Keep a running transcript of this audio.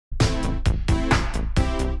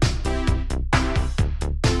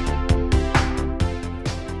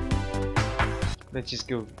Let's just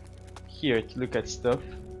go here to look at stuff.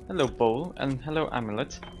 Hello bowl and hello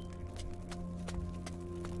amulet.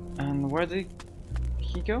 And where did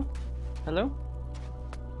he go? Hello?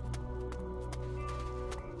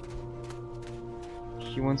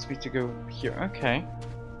 He wants me to go here. Okay.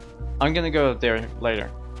 I'm gonna go there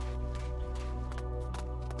later.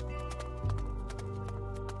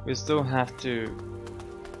 We still have to...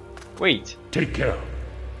 Wait. Take care.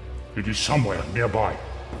 It is somewhere nearby.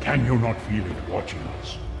 Can you not feel it watching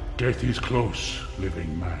us? Death is close,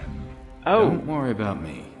 living man. Oh. Don't worry about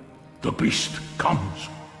me. The beast comes.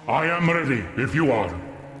 I am ready if you are.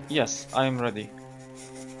 Yes, I am ready.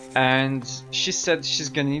 And she said she's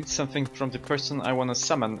gonna need something from the person I wanna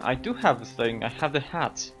summon. I do have the thing, I have the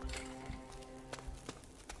hat.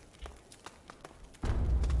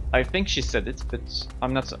 I think she said it, but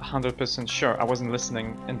I'm not 100% sure. I wasn't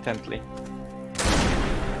listening intently.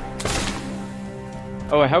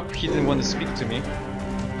 Oh, I hope he didn't want to speak to me.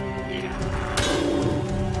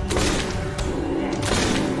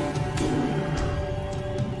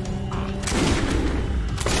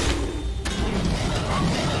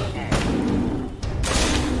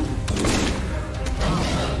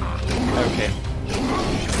 Okay.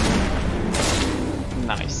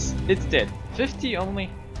 Nice. It's dead. 50 only?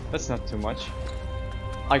 That's not too much.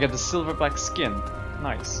 I got the silverback skin.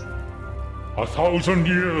 Nice. 1,000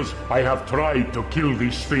 years I have tried to kill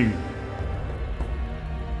this thing.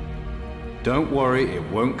 Don't worry, it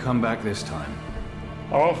won't come back this time.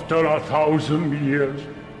 After 1,000 years,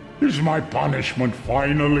 is my punishment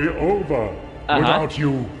finally over? Without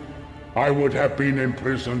you, I would have been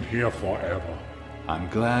imprisoned here forever. I'm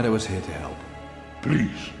glad I was here to help.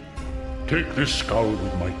 Please, take this skull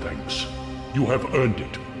with my thanks. You have earned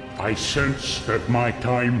it. I sense that my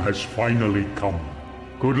time has finally come.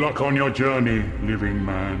 Good luck on your journey, living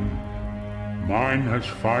man. Mine has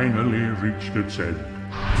finally reached its end.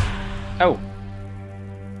 Oh.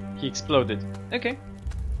 He exploded. Okay.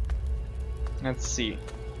 Let's see.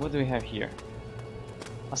 What do we have here?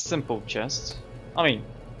 A simple chest. I mean,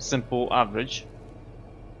 simple average.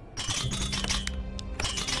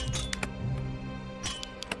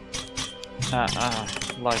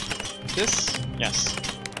 Like this? Yes.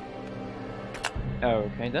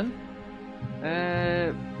 Okay then.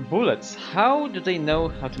 Bullets. How do they know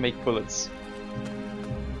how to make bullets?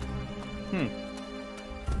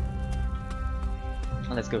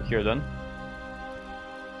 Let's go here then.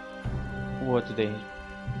 What do they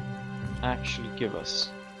actually give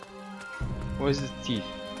us? Where's the teeth?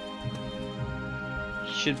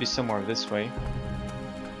 Should be somewhere this way.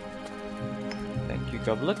 Thank you,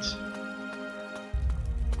 goblet.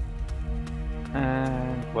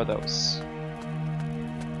 And what else?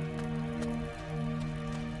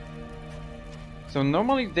 So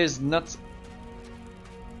normally there's not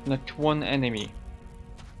one enemy.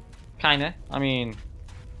 Kinda. I mean,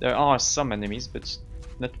 there are some enemies, but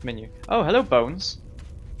not many. Oh, hello, bones.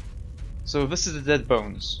 So this is the dead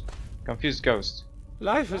bones. Confused ghost.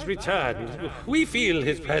 Life has returned. We feel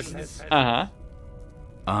his presence. Uh-huh.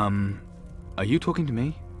 Are you talking to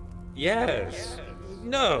me? Yes.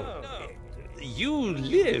 No. You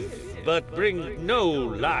live, but bring no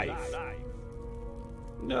life.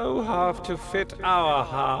 No half to fit our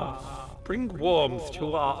half. Bring warmth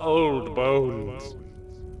to our old bones.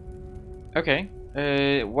 Okay.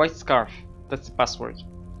 White scarf. That's the password.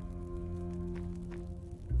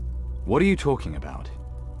 What are you talking about?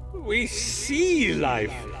 We see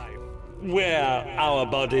life where our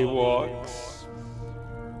body walks.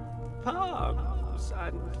 Palms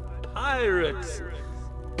and pirates.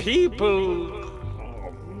 People.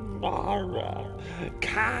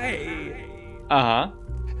 Kai. Uh-huh.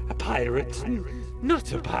 A pirate?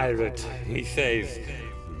 Not a pirate, he says.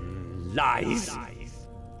 Lies.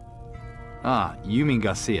 Ah, you mean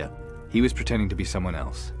Garcia. He was pretending to be someone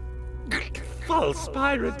else. False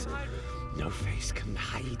pirate. No face can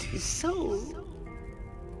hide his soul.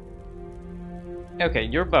 Okay,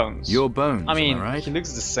 your bones. Your bones, I mean, am I right? he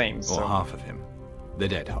looks the same, Or so... half of him. The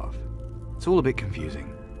dead half. It's all a bit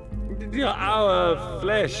confusing. Our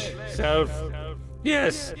flesh self.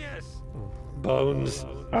 Yes. Bones.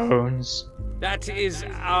 Bones. That is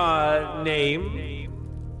our name.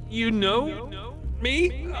 You know me?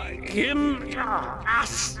 Him?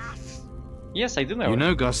 Us? Yes, I do know. You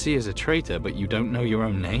know Garcia's a traitor, but you don't know your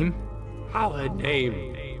own name? Our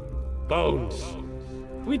name. Bones.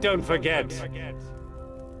 We don't forget.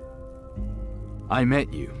 I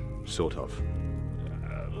met you, sort of.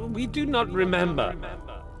 We do not remember.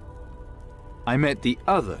 I met the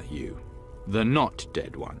other you, the not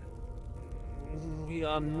dead one. We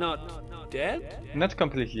are not dead? Not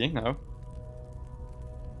completely, no.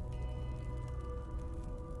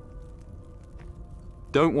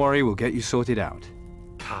 Don't worry, we'll get you sorted out.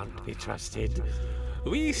 Can't be trusted.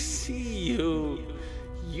 We see you.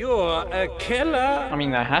 You're a killer. I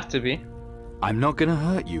mean, I have to be. I'm not gonna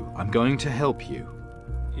hurt you. I'm going to help you.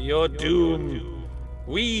 Your doom.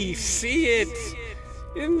 We see it.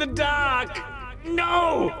 In the dark.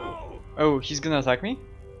 No! Oh, he's gonna attack me?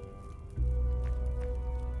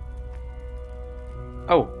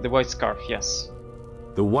 Oh, the white scarf, yes.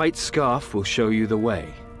 The white scarf will show you the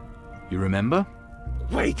way. You remember?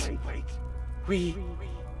 Wait. We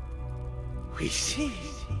see.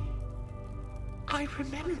 I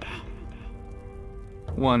remember.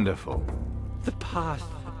 Wonderful. The path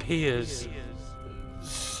appears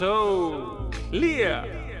so clear.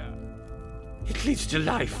 It leads to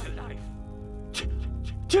life.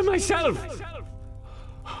 To myself.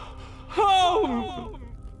 Home.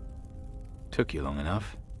 Took you long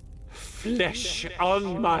enough. Flesh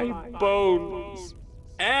on my bones.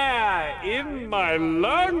 Air in my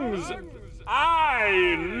lungs.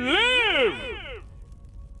 I live.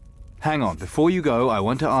 Hang on, before you go, I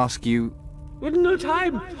want to ask you... With no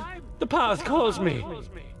time. The path calls me.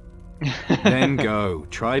 Then go.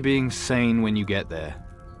 Try being sane when you get there.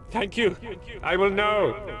 Thank you. I will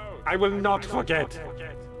know. I will not forget.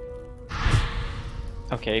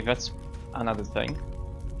 Okay, that's another thing.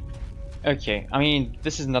 Okay, I mean,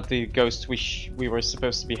 this is not the ghost we were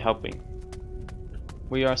supposed to be helping.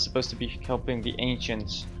 We are supposed to be helping the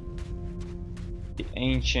ancient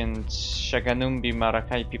Shaganumbi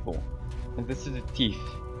Marakai people. And this is the thief,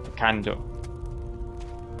 Kando.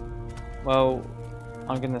 Well,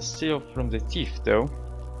 I'm gonna steal from the thief though.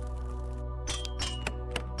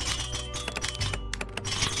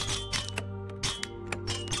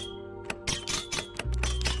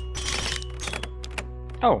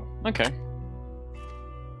 Oh, okay.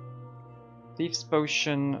 Thief's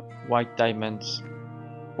potion, white diamond.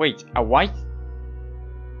 Wait, a white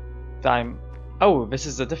diamond? Oh, this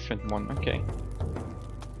is a different one, okay.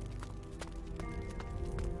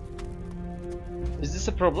 Is this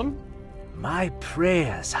a problem? My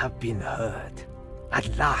prayers have been heard.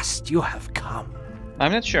 At last you have come.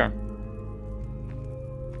 I'm not sure.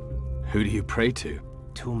 Who do you pray to?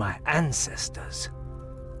 To my ancestors.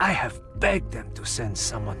 I have begged them to send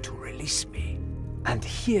someone to release me. And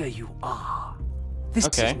here you are. This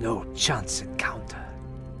Okay. is no chance encounter.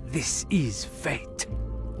 This is fate.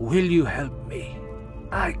 Will you help me?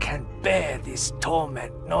 I can bear this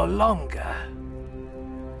torment no longer.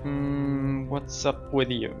 What's up with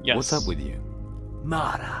you? Yes. What's up with you?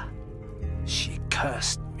 Mara. She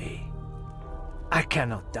cursed me. I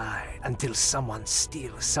cannot die until someone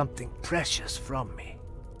steals something precious from me.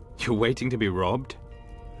 You're waiting to be robbed?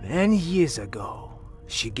 Many years ago,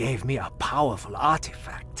 she gave me a powerful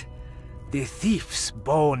artifact. The thief's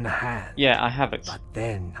bone hand. Yeah, I have it. But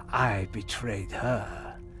then I betrayed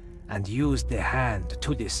her and used the hand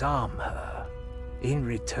to disarm her. In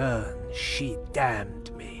return, she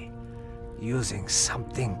damned me, using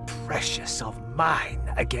something precious of mine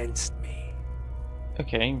against me.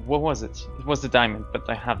 Okay, what was it? It was the diamond, but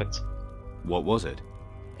I have it. What was it?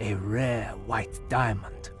 A rare white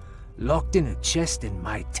diamond, locked in a chest in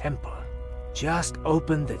my temple. Just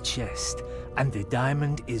open the chest, and the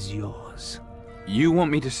diamond is yours. You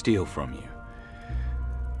want me to steal from you?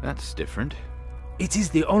 That's different. It is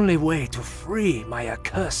the only way to free my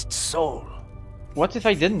accursed soul. What if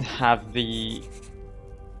I didn't have the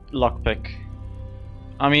lockpick?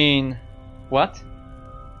 I mean, what?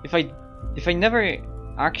 If I never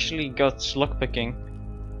actually got lockpicking,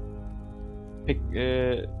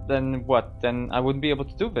 then what? Then I wouldn't be able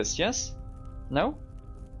to do this, yes? No?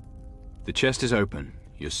 The chest is open.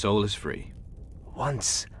 Your soul is free.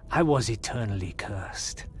 Once I was eternally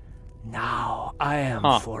cursed. Now I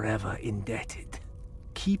am forever indebted.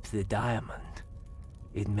 Keep the diamond.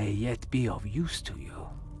 It may yet be of use to you.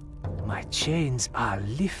 My chains are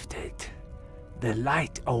lifted. The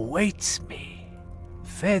light awaits me.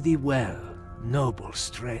 Fare thee well, noble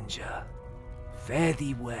stranger. Fare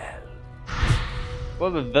thee well.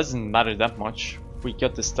 Well, it doesn't matter that much. We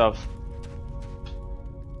got the stuff.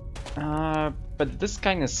 But this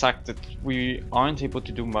kind of sucked that we aren't able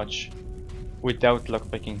to do much without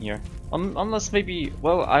lockpicking here. Unless maybe,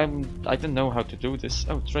 well, I don't know how to do this.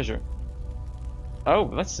 Oh, treasure.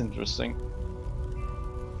 Oh, that's interesting.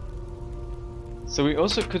 So we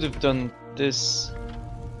also could have done this.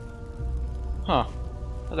 Huh.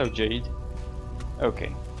 Hello, Jade.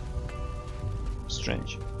 Okay.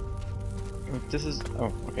 Strange. This is...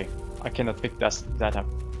 oh, okay. I cannot pick that up.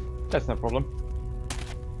 That's no problem.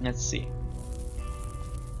 Let's see.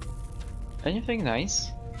 Anything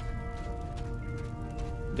nice?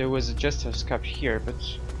 There was a Jester's cup here, but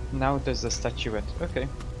Now there's a statuette. Okay.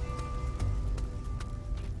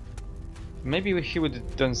 Maybe he would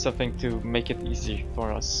have done something to make it easy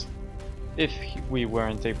for us. If we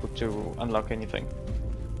weren't able to unlock anything.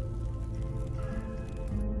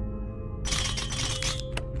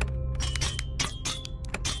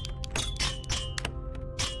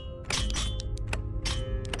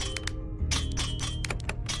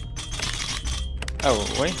 Oh,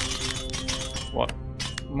 wait. What?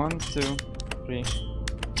 1, 2, 3.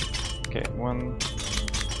 Okay, 1,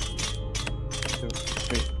 2,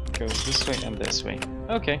 3. Goes this way and this way.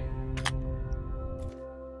 Okay.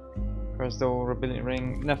 First door, rebellion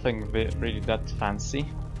ring. Nothing really that fancy.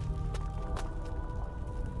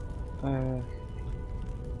 We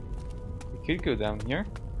could go down here.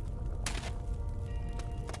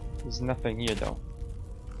 There's nothing here though.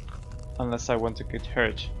 Unless I want to get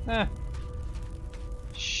hurt.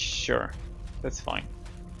 Sure, that's fine.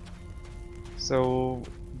 So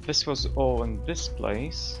this was all in this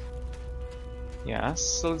place. Yes,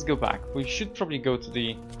 so let's go back. We should probably go to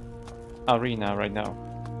the arena right now.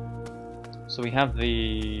 So we have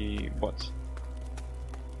the what?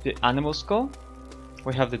 The animal skull.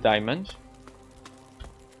 We have the diamond.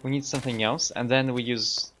 We need something else, and then we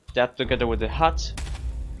use that together with the hut,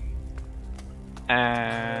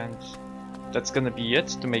 and that's gonna be it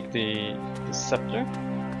to make the scepter.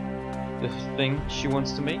 The thing she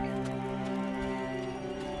wants to make?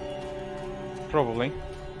 Probably.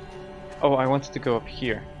 Oh, I wanted to go up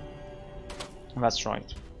here. That's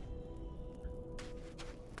right.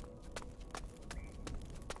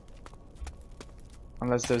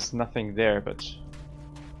 Unless there's nothing there, but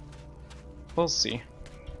we'll see.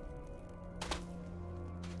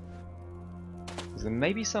 There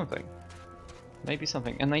may be something. Maybe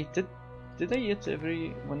something. And I did I hit every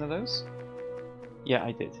one of those? Yeah,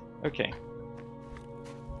 I did. Okay.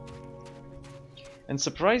 And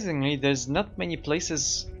surprisingly, there's not many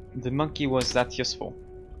places the monkey was that useful.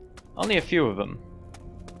 Only a few of them.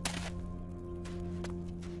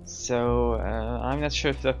 So, I'm not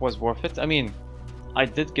sure if that was worth it. I mean, I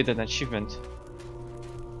did get an achievement.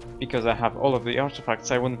 Because I have all of the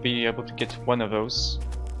artifacts, I wouldn't be able to get one of those.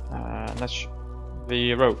 Not sure.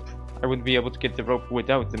 The rope. I wouldn't be able to get the rope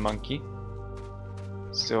without the monkey.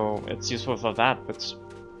 So, it's useful for that, but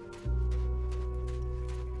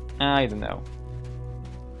I don't know.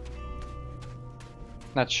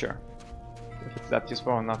 Not sure if it's that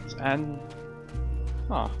useful or not. And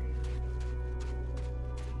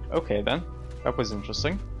okay then, that was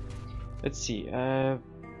interesting. Let's see.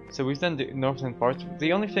 So we've done the northern part.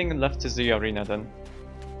 The only thing left is the arena then,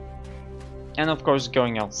 and of course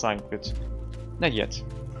going outside. But not yet.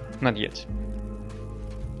 Not yet.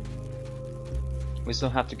 We still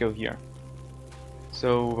have to go here.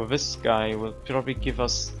 So this guy will probably give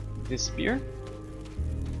us this spear.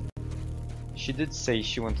 She did say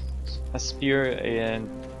she wanted a spear and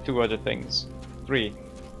 2 other things. 3.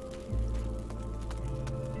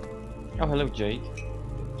 Oh, hello Jade.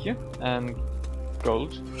 Here. And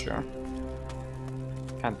gold, sure.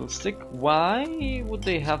 Candlestick. Why would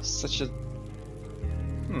they have such a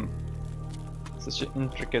such an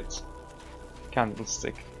intricate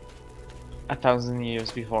candlestick 1,000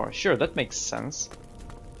 years before? Sure, that makes sense.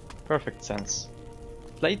 Perfect sense.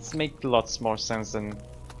 Plates make lots more sense than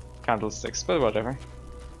candlesticks, but whatever.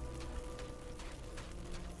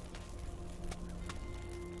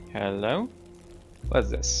 Hello? What's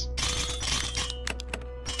this?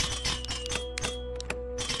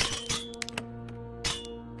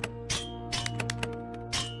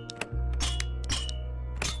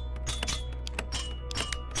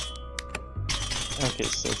 Okay,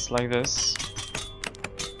 so it's like this.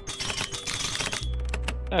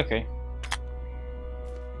 Okay.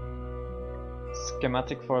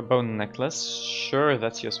 Schematic for a bone necklace. Sure,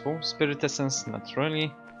 that's useful. Spirit essence, not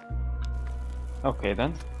really. Okay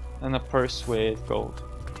then. And a purse with gold.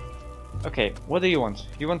 Okay, what do you want?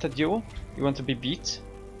 You want a duel? You want to be beat?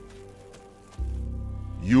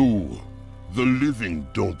 You, the living,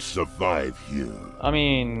 don't survive here. I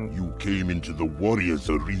mean... You came into the warrior's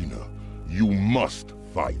arena. You must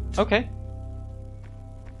fight. Okay.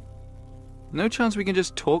 No chance we can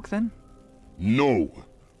just talk then? No,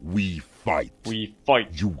 we fight. We fight.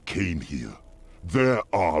 You came here. There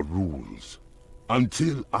are rules.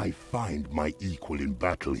 Until I find my equal in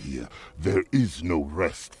battle here, there is no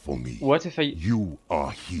rest for me. What if I... You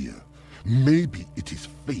are here. Maybe it is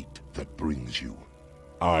fate that brings you.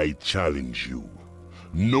 I challenge you.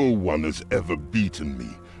 No one has ever beaten me,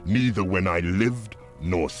 neither when I lived,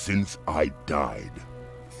 nor since I died.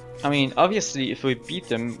 I mean, obviously, if we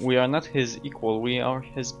beat him, we are not his equal, we are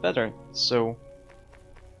his better, so...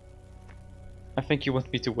 I think you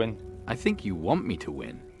want me to win. I think you want me to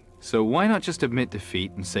win. So why not just admit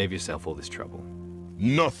defeat and save yourself all this trouble?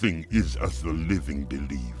 Nothing is as the living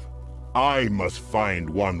believe. I must find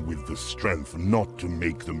one with the strength not to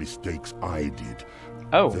make the mistakes I did.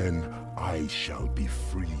 Oh. Then I shall be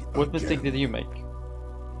free What again. mistake did you make?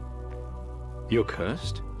 You're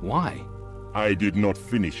cursed? Why? I did not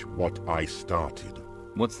finish what I started.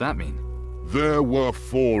 What's that mean? There were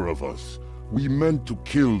 4 of us. We meant to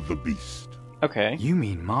kill the beast. Okay. You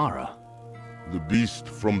mean Mara? The beast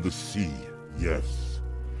from the sea, yes.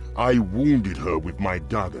 I wounded her with my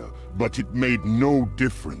dagger, but it made no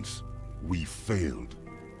difference. We failed.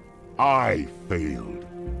 I failed.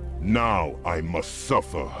 Now I must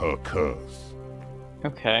suffer her curse.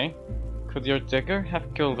 Okay. Could your dagger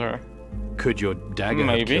have killed her? Could your dagger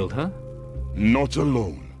have Maybe. killed her? Not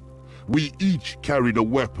alone. We each carried a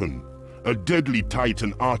weapon, a deadly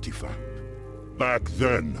Titan artifact. Back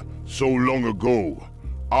then, so long ago,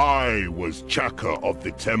 I was Chaka of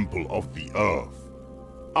the Temple of the Earth.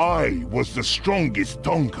 I was the strongest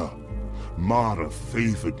Tonka. Mara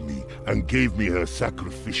favored me and gave me her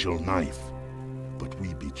sacrificial knife. But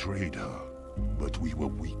we betrayed her. But we were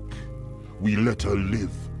weak. We let her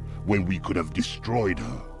live when we could have destroyed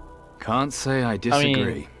her. Can't say I disagree.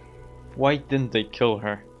 I mean, why didn't they kill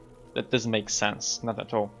her? That doesn't make sense. Not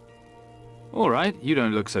at all. Alright, you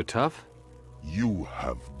don't look so tough. You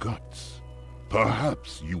have guts.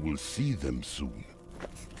 Perhaps you will see them soon.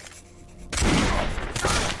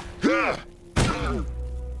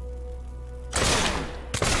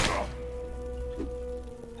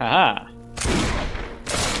 Haha!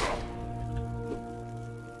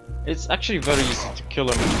 It's actually very easy to kill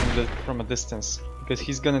him from a distance, because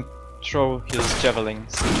he's gonna throw his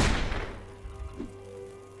javelins.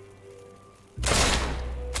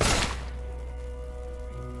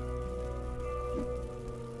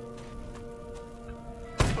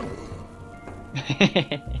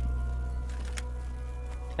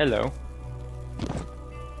 Hello.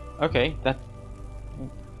 Okay, that...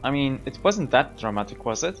 I mean, it wasn't that dramatic,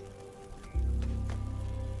 was it?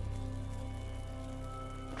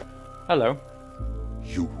 Hello.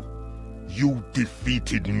 You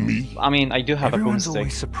defeated me? I mean, I do have Everyone's a always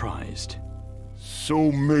boomstick. surprised.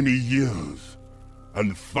 So many years,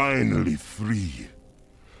 and finally free.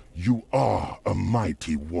 You are a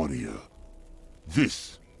mighty warrior.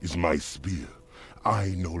 This is my spear.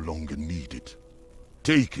 I no longer need it.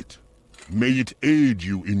 Take it. May it aid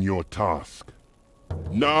you in your task.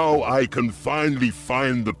 Now I can finally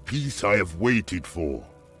find the peace I have waited for.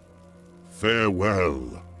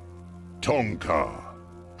 Farewell, Tonka.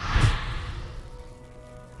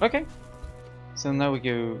 Okay. So now we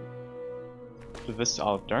go to this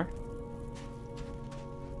altar.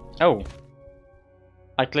 Oh.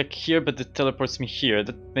 I click here, but it teleports me here.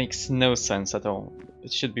 That makes no sense at all.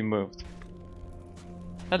 It should be moved.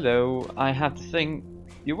 Hello, I have the thing.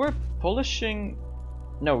 You were polishing...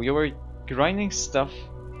 No, you were grinding stuff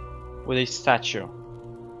with a statue.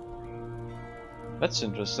 That's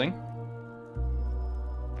interesting.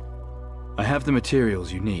 I have the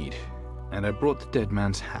materials you need, and I brought the dead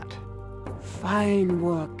man's hat. Fine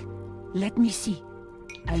work. Let me see.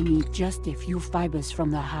 I need just a few fibers from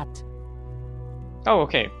the hat. Oh,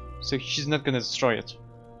 okay. So she's not gonna destroy it.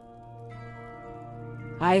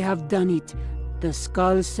 I have done it. The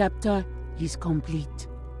skull scepter is complete.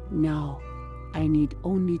 Now, I need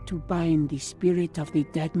only to bind the spirit of the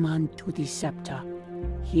dead man to the scepter.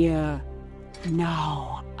 Here,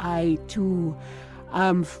 now, I too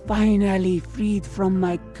am finally freed from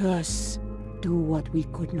my curse. Do what we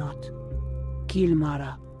could not. Kill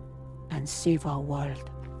Mara and save our world.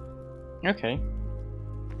 Okay.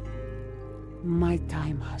 My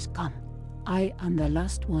time has come. I am the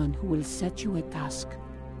last one who will set you a task.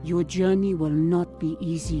 Your journey will not be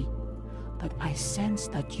easy, but I sense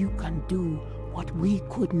that you can do what we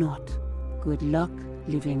could not. Good luck,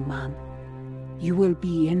 living man. You will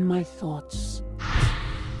be in my thoughts.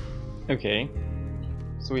 Okay.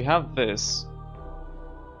 So we have this.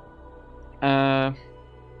 Oh,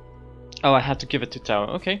 I had to give it to Tao.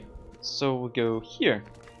 Okay. So we'll go here.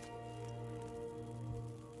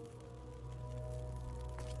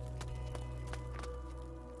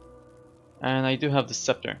 And I do have the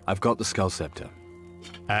scepter. I've got the skull scepter.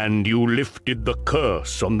 And you lifted the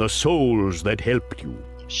curse on the souls that helped you.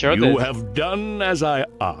 Sure You did. have done as I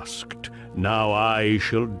asked. Now I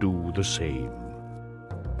shall do the same.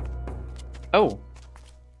 Oh.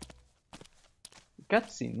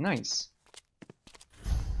 Cutscene, nice.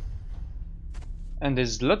 And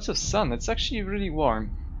there's lots of sun. It's actually really warm.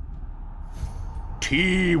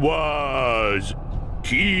 Tiwaz!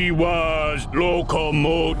 He was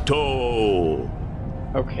Locomoto.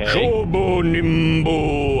 Okay. Shobo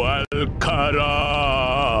Nimbo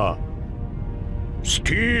Alcara.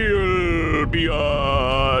 Steel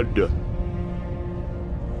Beard.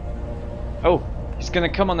 Oh, he's gonna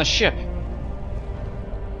come on a ship.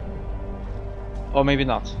 Or maybe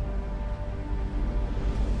not.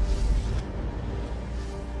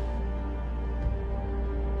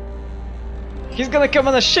 He's gonna come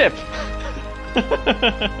on a ship!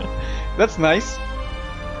 That's nice.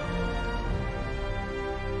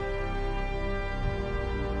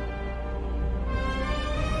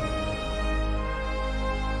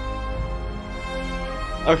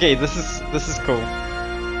 Okay, this is cool.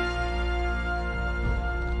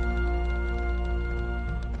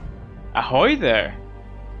 Ahoy there!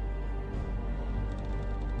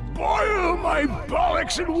 Boil my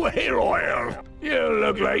bollocks in whale oil! You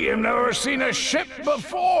look like you've never seen a ship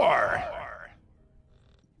before!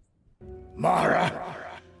 Mara,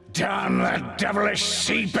 damn that devilish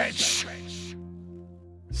sea bitch!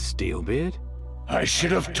 Steelbeard? I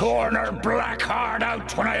should have torn her black heart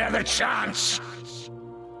out when I had the chance!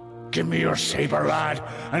 Give me your saber, lad,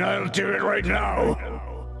 and I'll do it right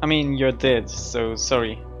now! I mean, you're dead, so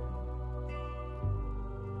sorry.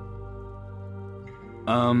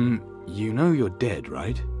 You know you're dead,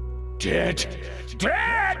 right? Dead?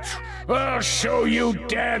 Dead? I'll show you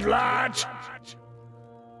dead, lad!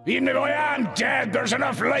 Even if I am dead, there's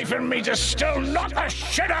enough life in me to still knock the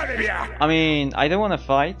shit out of you! I mean, I don't want to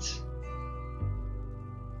fight.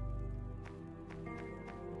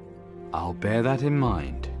 I'll bear that in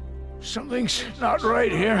mind. Something's not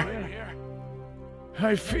right here.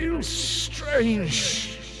 I feel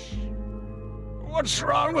strange. What's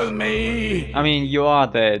wrong with me? I mean, you are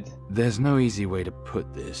dead. There's no easy way to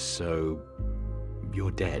put this, so...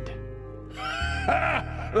 you're dead.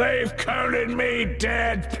 They've counted me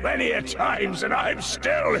dead plenty of times and I'm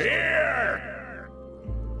still here!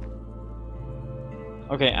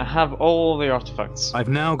 Okay, I have all the artifacts. I've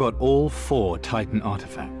now got all 4 Titan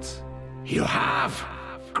artifacts. You have?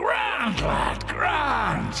 Grand, lad,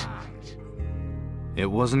 grand! It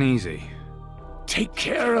wasn't easy. Take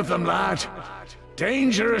care of them, lad.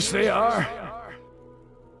 Dangerous they are.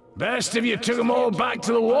 Best if you took them all back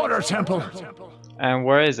to the water temple. And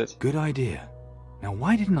where is it? Good idea. Now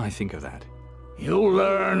why didn't I think of that? You'll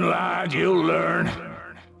learn, lad, you'll learn.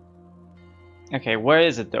 Okay, where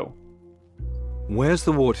is it though? Where's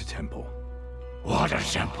the water temple? Water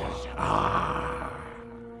temple, ah.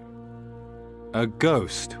 A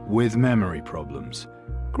ghost with memory problems.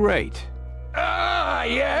 Great. Ah,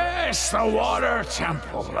 yes, the water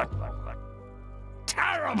temple. A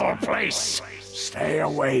terrible place. Stay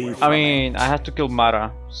away from I mean, I had to kill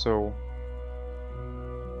Mara, so...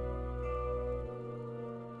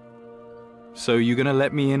 So you're gonna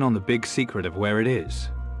let me in on the big secret of where it is?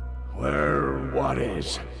 Where what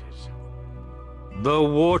is? The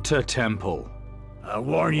water temple. I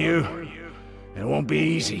warn you, it won't be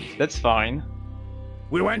easy. That's fine.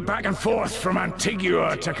 We went back and forth from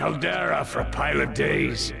Antigua to Caldera for a pile of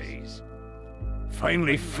days.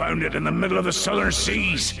 Finally found it in the middle of the southern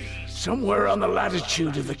seas, somewhere on the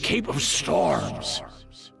latitude of the Cape of Storms.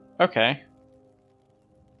 Okay.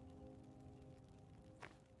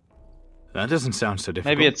 That doesn't sound so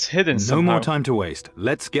difficult. Maybe it's hidden somehow. No more time to waste.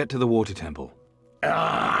 Let's get to the water temple.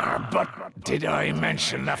 Ah, but did I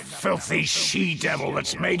mention the filthy she-devil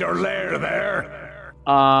that's made her lair there?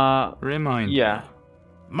 Remind yeah. me.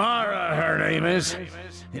 Mara, her name is.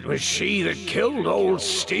 It was she that killed old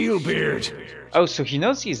Steelbeard. Oh, so he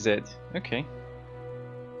knows he's dead. Okay.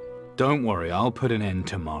 Don't worry, I'll put an end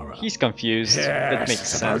tomorrow. He's confused. That Yes, makes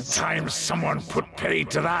it's about sense. time someone put pay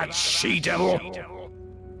to that she-devil.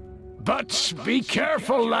 But be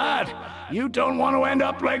careful, lad. You don't want to end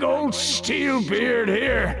up like old Steelbeard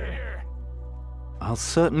here. I'll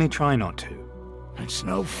certainly try not to. It's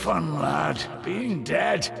no fun, lad. Being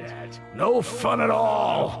dead. No fun at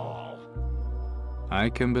all. I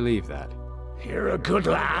can believe that. You're a good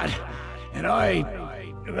lad. And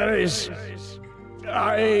that is...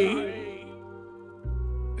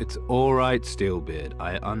 It's all right, Steelbeard.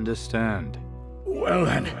 I understand. Well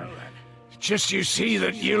then, just you see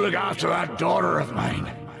that you look after that daughter of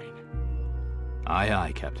mine. Aye,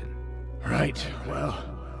 aye, Captain. Right, well,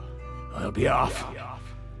 I'll be off.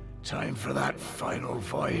 Time for that final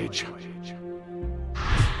voyage.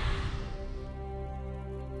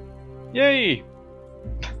 Yay!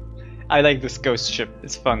 I like this ghost ship.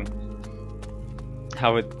 It's fun.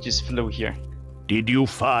 How it just flew here. Did you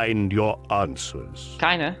find your answers?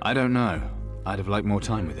 Kinda. I don't know. I'd have liked more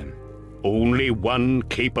time with him. Only one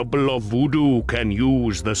capable of voodoo can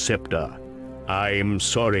use the scepter. I'm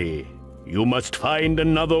sorry. You must find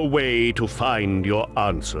another way to find your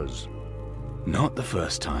answers. Not the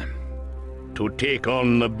first time. To take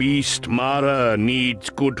on the beast Mara needs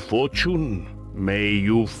good fortune. May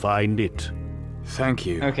you find it. Thank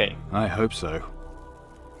you. Okay. I hope so.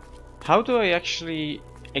 How do I actually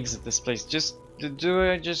exit this place? Do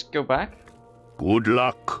I just go back? Good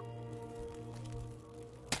luck.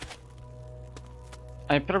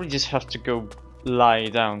 I probably just have to go lie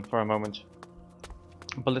down for a moment.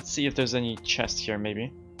 But let's see if there's any chest here,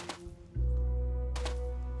 maybe.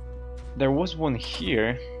 There was one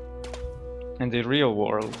here in the real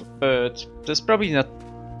world, but there's probably not.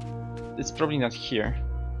 It's probably not here.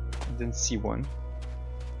 I didn't see one.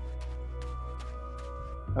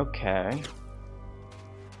 Okay.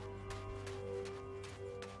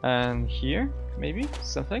 And here, maybe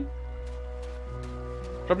something.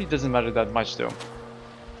 Probably doesn't matter that much though.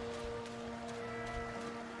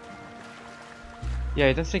 Yeah,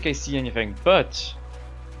 I don't think I see anything, but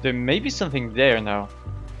there may be something there now.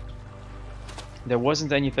 There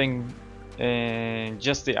wasn't anything in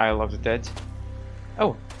just the Isle of the Dead.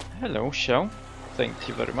 Oh, hello, shell. Thank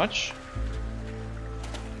you very much.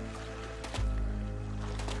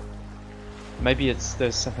 Maybe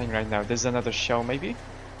there's something right now. There's another shell, maybe?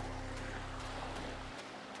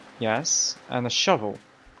 Yes, and a shovel.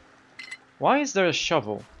 Why is there a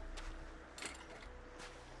shovel?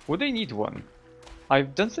 Would I need one? I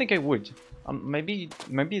don't think I would. Maybe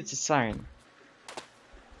it's a sign.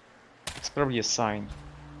 It's probably a sign.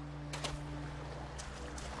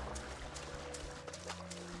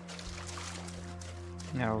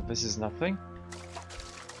 No, this is nothing.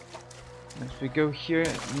 If we go here,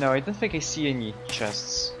 no, I don't think I see any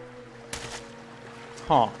chests.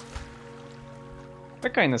 Huh.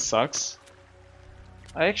 That kinda sucks.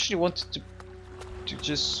 I actually wanted to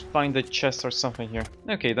just find a chest or something here.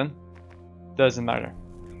 Okay then. Doesn't matter.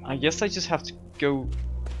 I guess I just have to go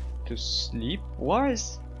to sleep. Why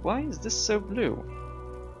is this so blue?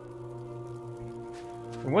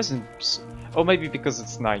 It wasn't. Oh, maybe because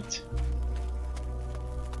it's night.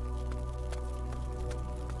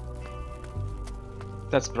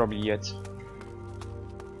 That's probably it.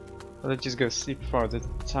 Let's just go sleep for the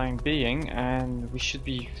time being, and we should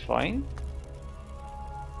be fine.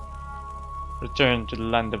 Return to the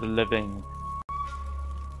land of the living.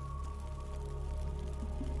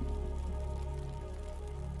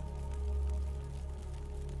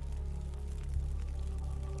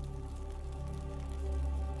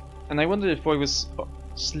 And I wonder if I was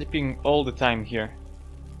sleeping all the time here,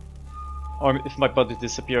 or if my body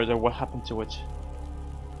disappeared, or what happened to it.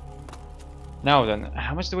 Now then,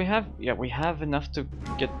 how much do we have? Yeah, we have enough to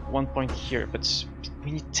get 1 point here, but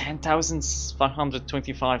we need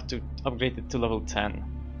 10,525 to upgrade it to level 10.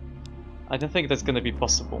 I don't think that's gonna be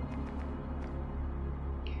possible.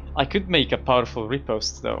 I could make a powerful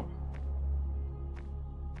riposte though.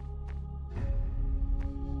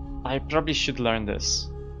 I probably should learn this.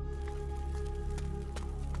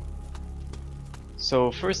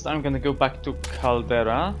 So first I'm gonna go back to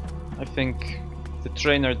Caldera. I think the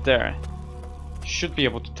trainer there should be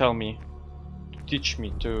able to tell me, to teach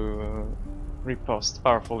me to riposte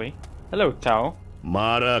powerfully. Hello, Tao.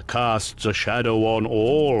 Mara casts a shadow on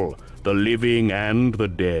all, the living and the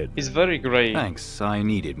dead. He's very grey. Thanks, I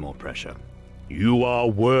needed more pressure. You are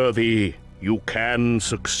worthy. You can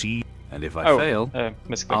succeed. And if I fail,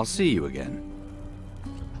 misclick. I'll see you again.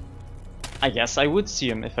 I guess I would see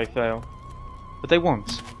him if I fail. But I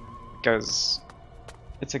won't. Because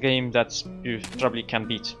it's a game that you probably can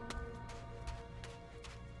beat.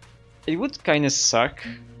 It would kinda suck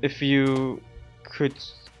if you could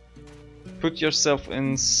put yourself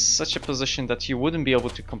in such a position that you wouldn't be able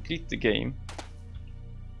to complete the game.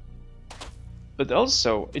 But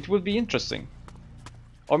also, it would be interesting.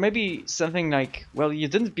 Or maybe something like, well, you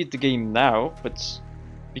didn't beat the game now, but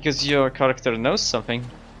because your character knows something,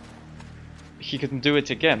 he can do it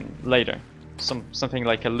again later. Something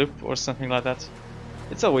like a loop or something like that.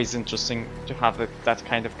 It's always interesting to have that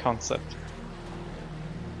kind of concept.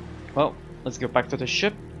 Well, let's go back to the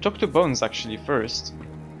ship. Talk to Bones actually first.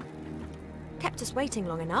 Kept us waiting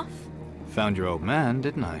long enough. Found your old man,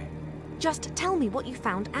 didn't I? Just tell me what you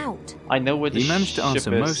found out. I know where the ship is. He managed to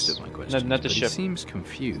answer most of my questions, not the but ship. he seems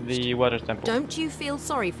confused. The water temple. Don't you feel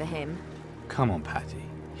sorry for him? Come on, Patty.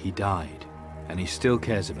 He died, and he still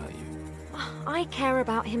cares about you. I care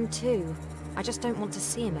about him too. I just don't want to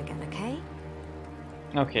see him again, okay?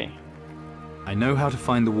 Okay. I know how to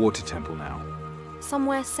find the water temple now.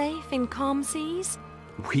 Somewhere safe in calm seas?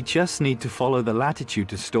 We just need to follow the latitude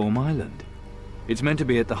to Storm Island. It's meant to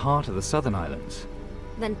be at the heart of the Southern Islands.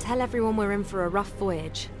 Then tell everyone we're in for a rough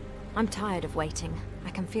voyage. I'm tired of waiting. I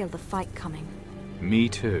can feel the fight coming. Me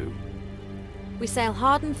too. We sail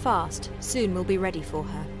hard and fast. Soon we'll be ready for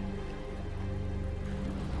her.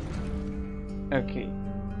 Okay.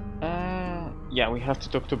 Yeah, we have to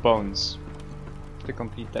talk to Bones to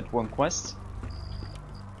complete that one quest.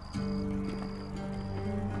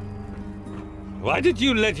 Why did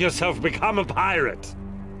you let yourself become a pirate?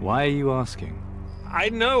 Why are you asking? I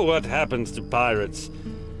know what happens to pirates.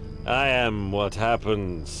 I am what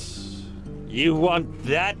happens. You want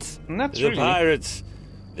that? Not the really. Pirates,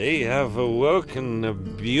 they have awoken a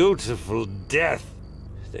beautiful death.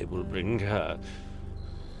 They will bring her.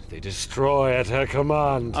 They destroy at her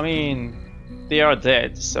command. I mean, they are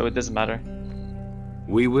dead, so it doesn't matter.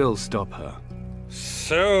 We will stop her.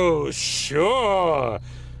 So sure.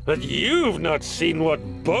 But you've not seen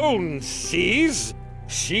what Bones sees.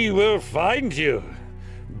 She will find you,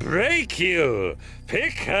 break you,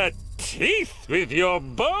 pick her teeth with your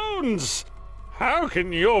bones. How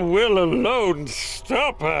can your will alone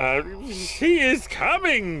stop her? She is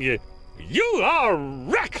coming. You are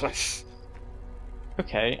reckless.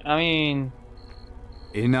 Okay, I mean...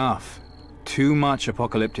 Enough. Too much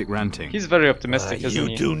apocalyptic ranting. He's very optimistic, isn't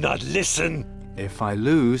he? You do not listen. If I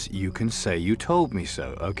lose, you can say you told me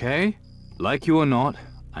so, okay? Like you or not,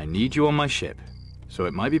 I need you on my ship. So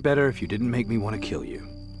it might be better if you didn't make me want to kill you.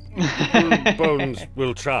 Bones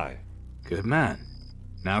will try. Good man.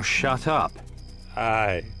 Now shut up.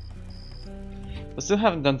 Aye. I still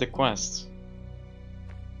haven't done the quest.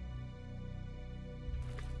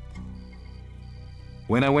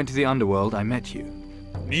 When I went to the underworld, I met you.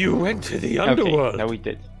 You went to the underworld? Okay, now we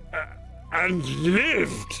did. And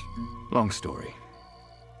lived? Long story.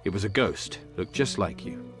 It was a ghost, looked just like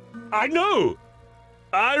you. I know!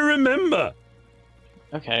 I remember!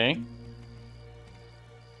 Okay.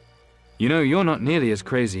 You know, you're not nearly as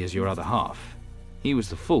crazy as your other half. He was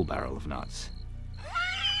the full barrel of nuts.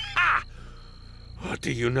 Ha! What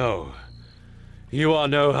do you know? You are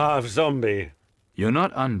no half zombie. You're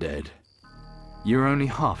not undead. You're only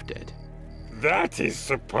half dead. That is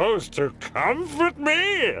supposed to comfort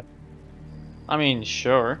me? I mean,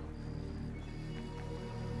 sure.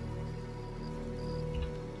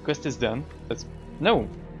 Quest is done. That's... No!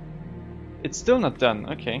 It's still not done,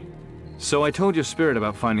 okay. So I told your spirit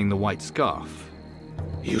about finding the white scarf.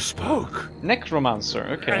 You spoke. Necromancer,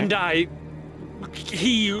 okay. And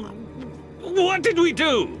what did we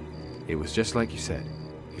do? It was just like you said.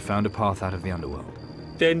 You found a path out of the underworld.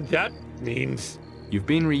 Then that means... You've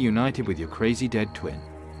been reunited with your crazy dead twin.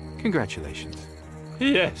 Congratulations.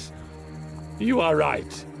 Yes, you are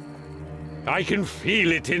right. I can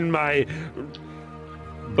feel it in my...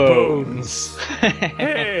 bones.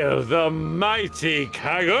 Hail the mighty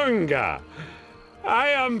Kagunga! I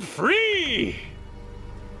am free!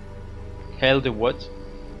 Hail the what?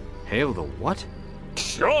 Hail the what?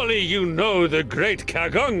 Surely you know the great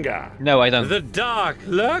Kagunga? No, I don't. The Dark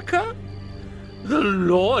Lurker? The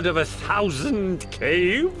Lord of 1,000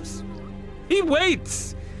 Caves? He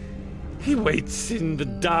waits! He waits in the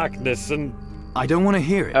darkness and... I don't want to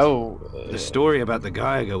hear it. Oh. The story about the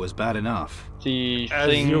Geiger was bad enough. The As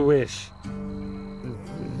thing... you wish.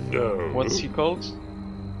 No. What's he called?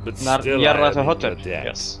 But still I am in your debt.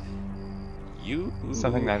 Yes. You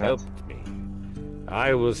Something like that. helped me.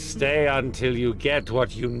 I will stay until you get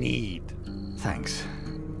what you need. Thanks.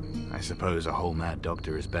 I suppose a whole mad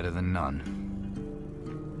doctor is better than none.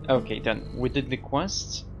 Okay, then we did the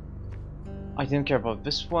quest. I didn't care about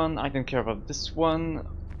this one. I didn't care about this one.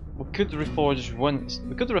 We could reforge one.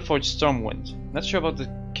 We could reforge Stormwind. Not sure about the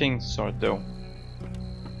King's Sword though.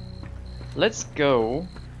 Let's go.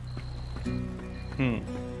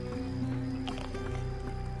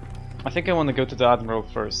 I think I want to go to the Admiral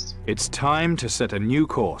first. It's time to set a new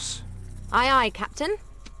course. Aye, aye, Captain.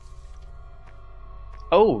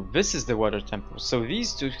 Oh, this is the Water Temple. So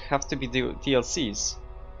these two have to be the DLCs.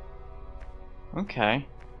 Okay.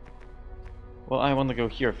 Well, I want to go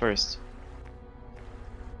here first.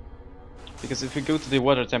 Because if we go to the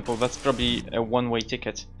Water Temple, that's probably a one-way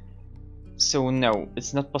ticket. So no,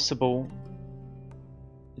 it's not possible.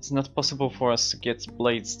 It's not possible for us to get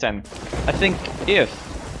Blades 10. I think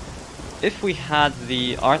if we had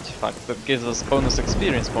the artifact that gives us bonus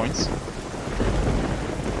experience points,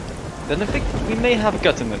 then I think we may have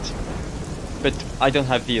gotten it. But I don't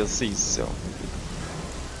have DLCs, so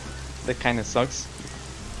that kind of sucks.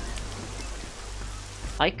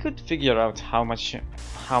 I could figure out how much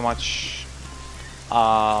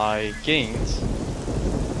I gained,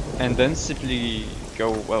 and then simply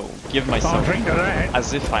go, well, give myself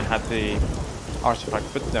as if I had the artifact.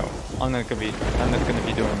 But no, I'm not gonna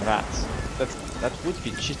be doing that. That would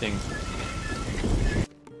be cheating.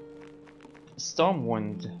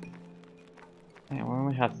 Stormwind. Yeah, well,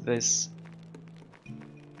 we have this.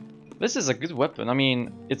 This is a good weapon. I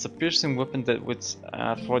mean, it's a piercing weapon that with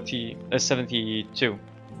 72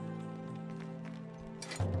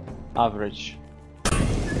 average.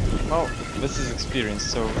 Oh, this is experience,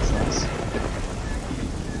 so it's nice.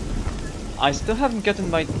 I still haven't gotten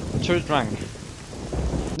my 3rd rank.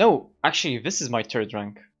 No, actually, this is my 3rd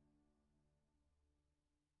rank.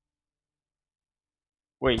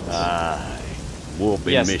 Wait. Won't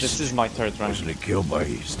be yes, missed. this is my 3rd rank. Wasn't it killed by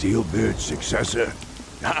Steelbeard's successor?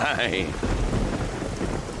 Aye.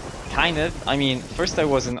 Kind of. I mean, first I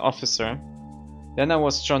was an officer, then I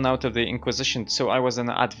was thrown out of the Inquisition, so I was an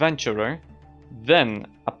adventurer, then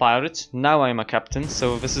a pirate, now I'm a captain,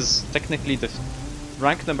 so this is technically the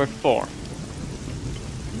rank number 4.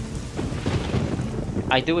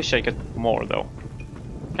 I do wish I got more though.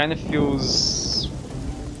 Kind of feels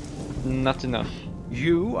not enough.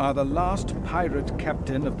 You are the last pirate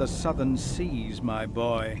captain of the southern seas, my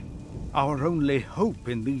boy. Our only hope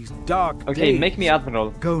in these dark days. Okay, make me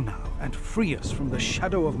admiral. Go now and free us from the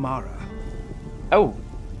shadow of Mara. Oh.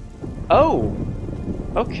 Oh.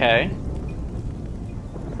 Okay.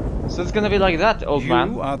 So it's gonna be like that, old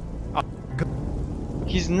man.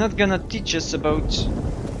 He's not gonna teach us about...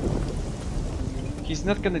 He's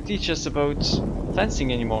not gonna teach us about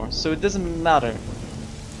fencing anymore, so it doesn't matter.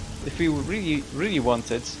 If we really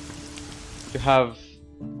wanted to have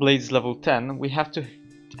blades level 10, we have to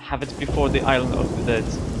have it before the Island of the Dead.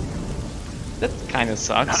 That kinda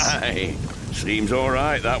sucks. Aye. Seems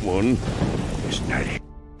alright, that one. Isn't that it?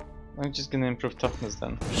 I'm just gonna improve toughness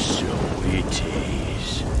then. So it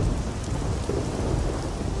is.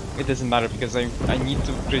 It doesn't matter because I need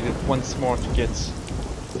to upgrade it once more to get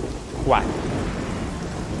Quack.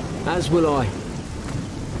 As will I.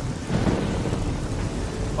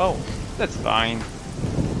 Oh, that's fine.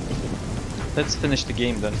 Let's finish the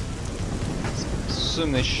game then.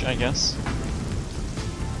 Soonish, I guess.